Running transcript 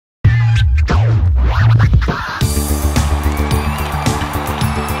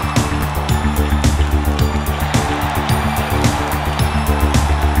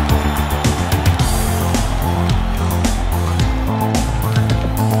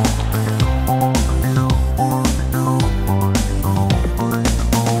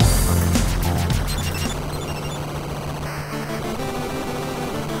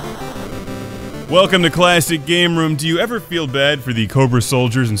Welcome to Classic Game Room. Do you ever feel bad for the Cobra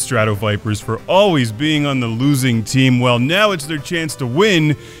Soldiers and Strato Vipers for always being on the losing team? Well, now it's their chance to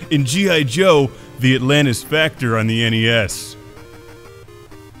win in G.I. Joe, the Atlantis Factor on the NES.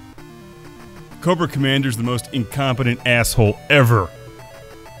 Cobra Commander's the most incompetent asshole ever.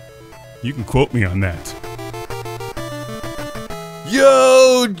 You can quote me on that.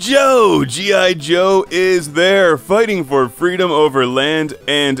 Yo, Joe! G.I. Joe is there, fighting for freedom over land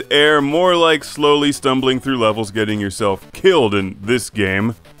and air, more like slowly stumbling through levels getting yourself killed in this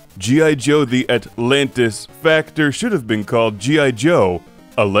game. G.I. Joe the Atlantis Factor should have been called G.I. Joe,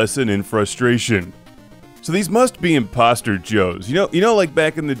 a lesson in frustration. So these must be imposter Joes. You know, like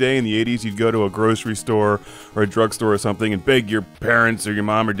back in the day in the 80s, you'd go to a grocery store or a drugstore or something and beg your parents or your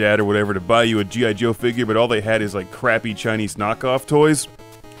mom or dad or whatever to buy you a G.I. Joe figure, but all they had is like crappy Chinese knockoff toys?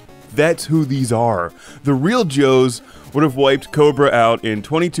 That's who these are. The real Joes would have wiped Cobra out in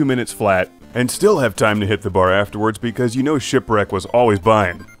 22 minutes flat and still have time to hit the bar afterwards because you know Shipwreck was always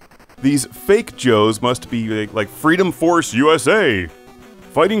buying. These fake Joes must be like Freedom Force USA,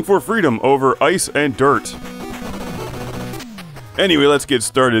 fighting for freedom over ice and dirt. Anyway, let's get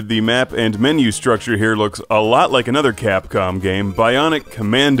started. The map and menu structure here looks a lot like another Capcom game, Bionic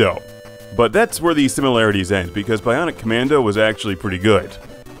Commando. But that's where the similarities end, because Bionic Commando was actually pretty good.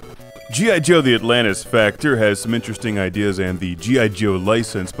 G.I. Joe the Atlantis Factor has some interesting ideas and the G.I. Joe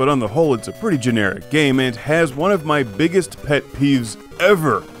license, but on the whole it's a pretty generic game and has one of my biggest pet peeves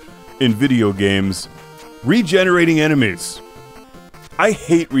ever in video games: regenerating enemies. I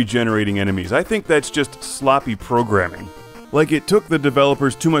hate regenerating enemies. I think that's just sloppy programming. Like, it took the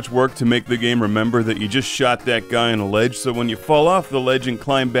developers too much work to make the game remember that you just shot that guy on a ledge, so when you fall off the ledge and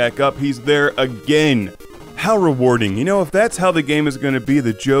climb back up, he's there again. How rewarding. You know, if that's how the game is going to be,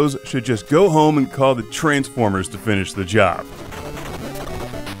 the Joes should just go home and call the Transformers to finish the job.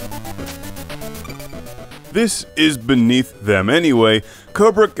 This is beneath them anyway.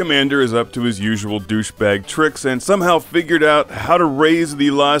 Cobra Commander is up to his usual douchebag tricks and somehow figured out how to raise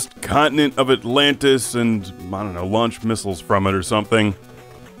the lost continent of Atlantis and, I don't know, launch missiles from it or something.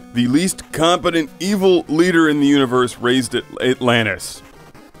 The least competent evil leader in the universe raised Atlantis.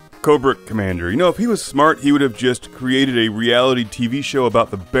 Cobra Commander. You know, if he was smart, he would have just created a reality TV show about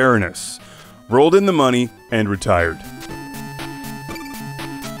the Baroness, rolled in the money, and retired.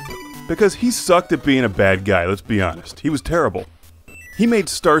 Because he sucked at being a bad guy, let's be honest. He was terrible. He made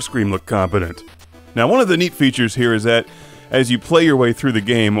Starscream look competent. Now, one of the neat features here is that as you play your way through the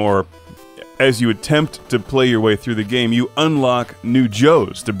game, or as you attempt to play your way through the game, you unlock new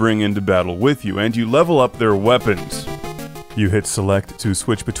Joes to bring into battle with you, and you level up their weapons. You hit select to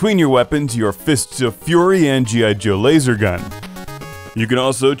switch between your weapons, your Fists of Fury and G.I. Joe laser gun. You can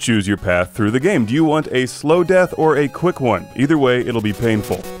also choose your path through the game. Do you want a slow death or a quick one? Either way, it'll be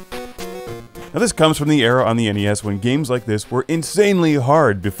painful. Now, this comes from the era on the NES when games like this were insanely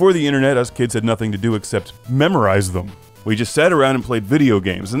hard. Before the internet, us kids had nothing to do except memorize them. We just sat around and played video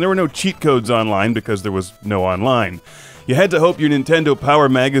games, and there were no cheat codes online because there was no online. You had to hope your Nintendo Power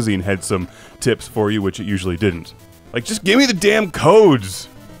magazine had some tips for you, which it usually didn't. Like, just give me the damn codes!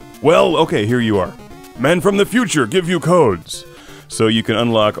 Well, okay, here you are. Men from the future give you codes. So you can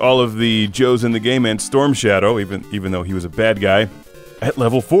unlock all of the Joes in the game and Storm Shadow, even though he was a bad guy, at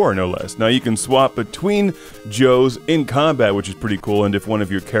level 4, no less. Now you can swap between Joes in combat, which is pretty cool, and if one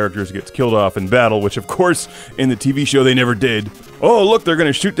of your characters gets killed off in battle, which of course, in the TV show they never did. Oh, look, they're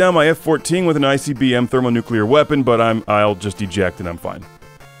gonna shoot down my F-14 with an ICBM thermonuclear weapon, but I'll just eject and I'm fine.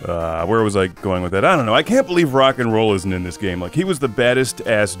 Where was I going with that? I don't know. I can't believe Rock and Roll isn't in this game. Like, he was the baddest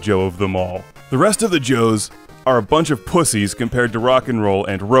ass Joe of them all. The rest of the Joes are a bunch of pussies compared to Rock and Roll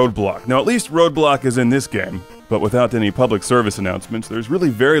and Roadblock. Now, at least Roadblock is in this game. But without any public service announcements, there's really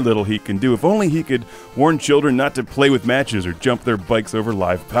very little he can do. If only he could warn children not to play with matches or jump their bikes over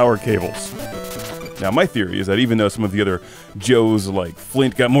live power cables. Now, my theory is that even though some of the other Joes, like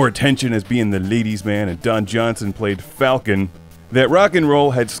Flint, got more attention as being the ladies' man and Don Johnson played Falcon, that Rock and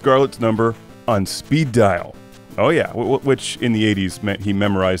Roll had Scarlett's number on speed dial. Oh yeah, which in the 80s meant he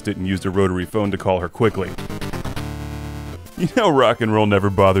memorized it and used a rotary phone to call her quickly. You know, Rock and Roll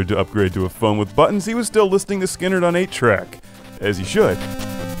never bothered to upgrade to a phone with buttons. He was still listening to Skynyrd on 8-track. As he should.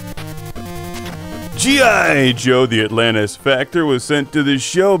 G.I. Joe the Atlantis Factor was sent to the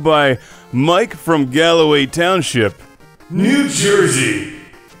show by Mike from Galloway Township, New Jersey.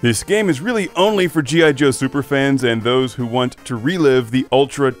 This game is really only for G.I. Joe superfans and those who want to relive the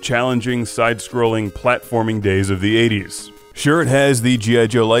ultra-challenging, side-scrolling, platforming days of the 80s. Sure, it has the G.I.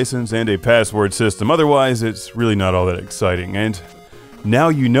 Joe license and a password system, otherwise it's really not all that exciting, and now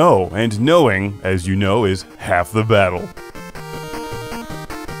you know, and knowing, as you know, is half the battle.